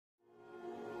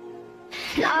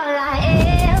All I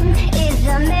am is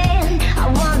a man. I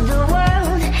want the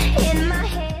world in my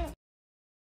hand.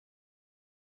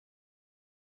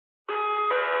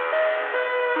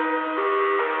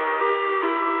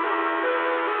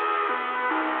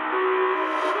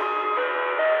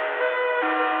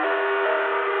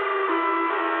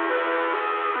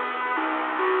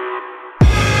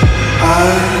 I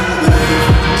live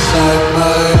inside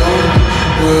my own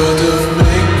world of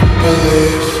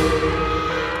make-believe.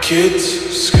 Kids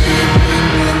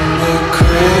screaming in the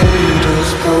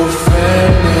cradles,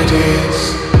 profanities.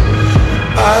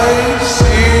 I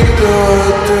see the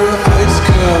world through eyes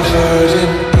covered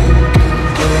in ink and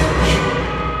bleach.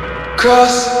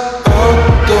 Cross out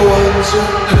the ones who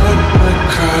heard my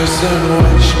cries and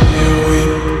watched me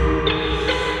weep.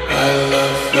 I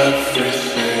love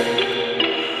everything.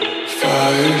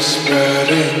 Fire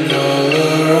spreading all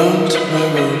around my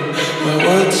room. My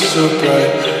world's so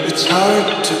bright, it's hard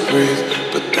to breathe,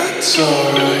 but that's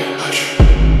alright. Hush.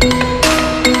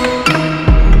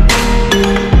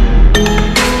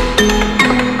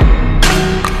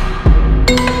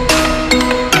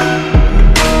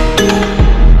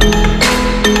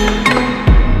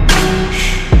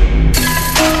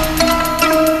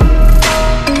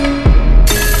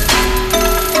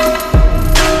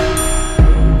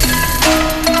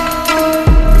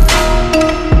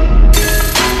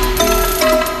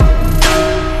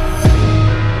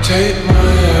 Take my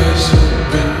eyes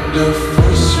open to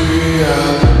force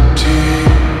reality.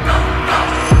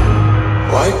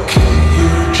 Why can't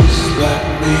you just let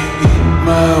me eat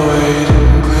my weight in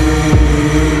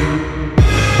glee?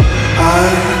 I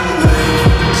live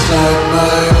inside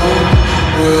my own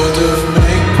world of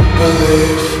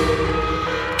make-believe.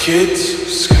 Kids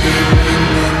screaming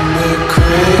in the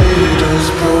cradles,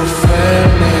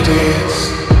 profanities.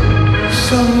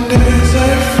 Some days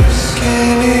I feel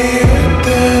skinnier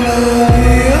than all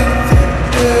the other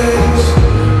days.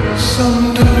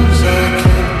 Sometimes I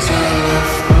can't tell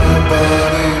if my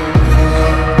body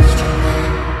belongs to me.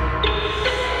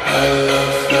 I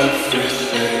love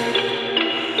everything.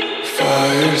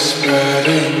 Fire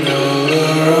spreading all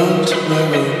around my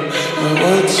room. My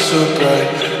world's so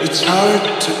bright, it's hard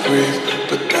to breathe,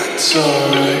 but that's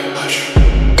alright. Hush.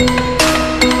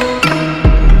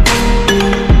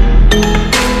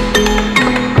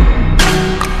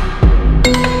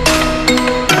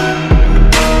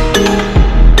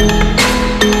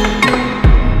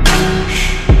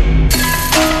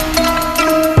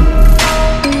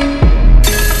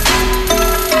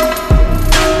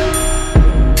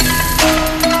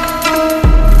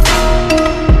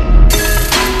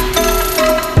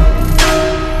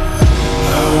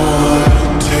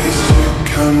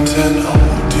 And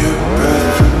hold your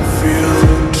breath and feel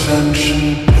the tension.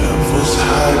 Devils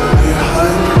hide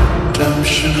behind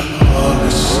redemption.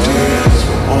 Honesty is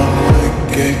a one-way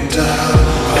gate to hell.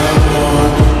 I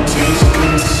wanna taste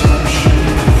consumption.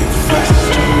 Breathe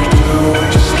faster to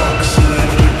waste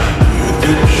oxygen. Hear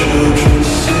the children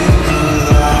sing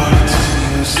aloud. It's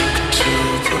music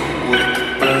till the wick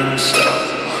burns out.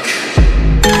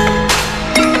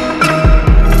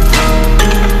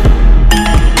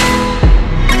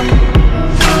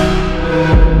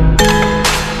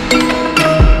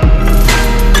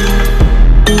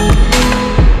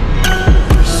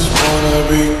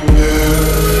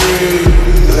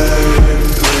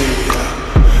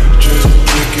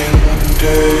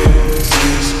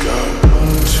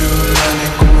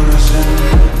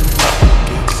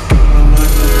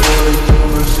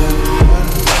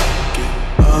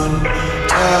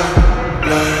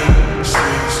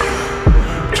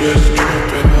 Just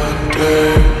tripping on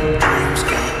daydreams.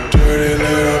 Got dirty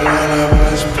little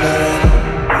lullabies playing.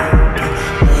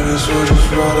 Might as well just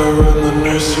ride around the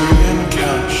nursery and